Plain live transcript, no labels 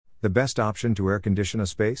the best option to air condition a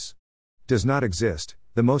space? Does not exist.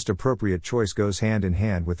 The most appropriate choice goes hand in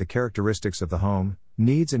hand with the characteristics of the home,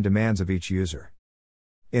 needs and demands of each user.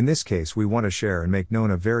 In this case, we want to share and make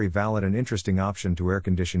known a very valid and interesting option to air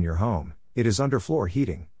condition your home. It is underfloor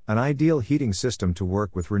heating, an ideal heating system to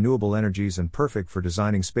work with renewable energies and perfect for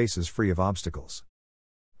designing spaces free of obstacles.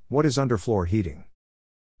 What is underfloor heating?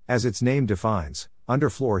 As its name defines,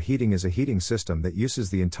 underfloor heating is a heating system that uses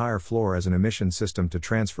the entire floor as an emission system to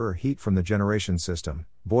transfer heat from the generation system,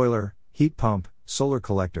 boiler, heat pump, solar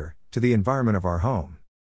collector, to the environment of our home.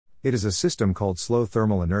 It is a system called slow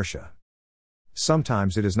thermal inertia.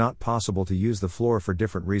 Sometimes it is not possible to use the floor for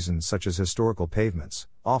different reasons, such as historical pavements,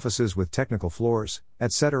 offices with technical floors,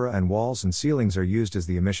 etc., and walls and ceilings are used as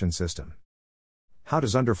the emission system. How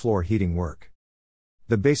does underfloor heating work?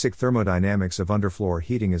 The basic thermodynamics of underfloor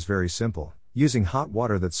heating is very simple. Using hot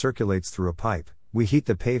water that circulates through a pipe, we heat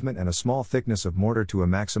the pavement and a small thickness of mortar to a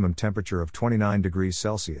maximum temperature of 29 degrees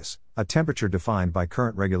Celsius, a temperature defined by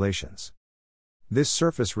current regulations. This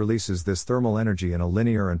surface releases this thermal energy in a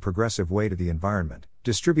linear and progressive way to the environment,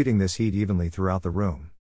 distributing this heat evenly throughout the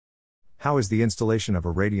room. How is the installation of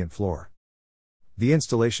a radiant floor? The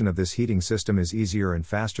installation of this heating system is easier and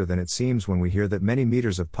faster than it seems when we hear that many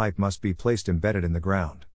meters of pipe must be placed embedded in the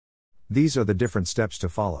ground. These are the different steps to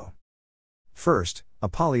follow. First, a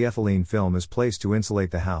polyethylene film is placed to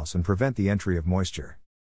insulate the house and prevent the entry of moisture.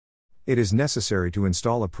 It is necessary to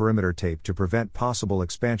install a perimeter tape to prevent possible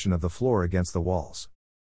expansion of the floor against the walls.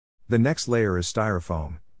 The next layer is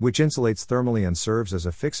styrofoam, which insulates thermally and serves as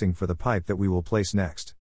a fixing for the pipe that we will place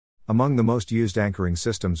next. Among the most used anchoring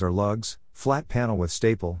systems are lugs, flat panel with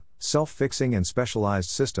staple, self-fixing and specialized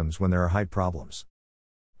systems when there are height problems.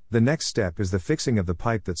 The next step is the fixing of the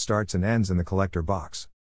pipe that starts and ends in the collector box.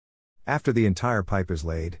 After the entire pipe is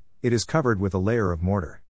laid, it is covered with a layer of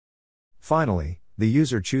mortar. Finally, the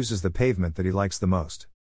user chooses the pavement that he likes the most.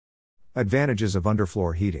 Advantages of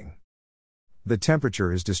underfloor heating. The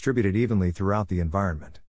temperature is distributed evenly throughout the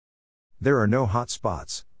environment. There are no hot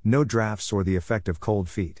spots, no drafts or the effect of cold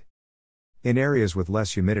feet. In areas with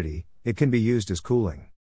less humidity, it can be used as cooling.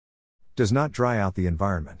 Does not dry out the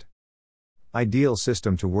environment. Ideal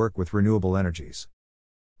system to work with renewable energies.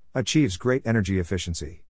 Achieves great energy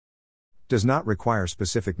efficiency. Does not require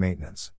specific maintenance.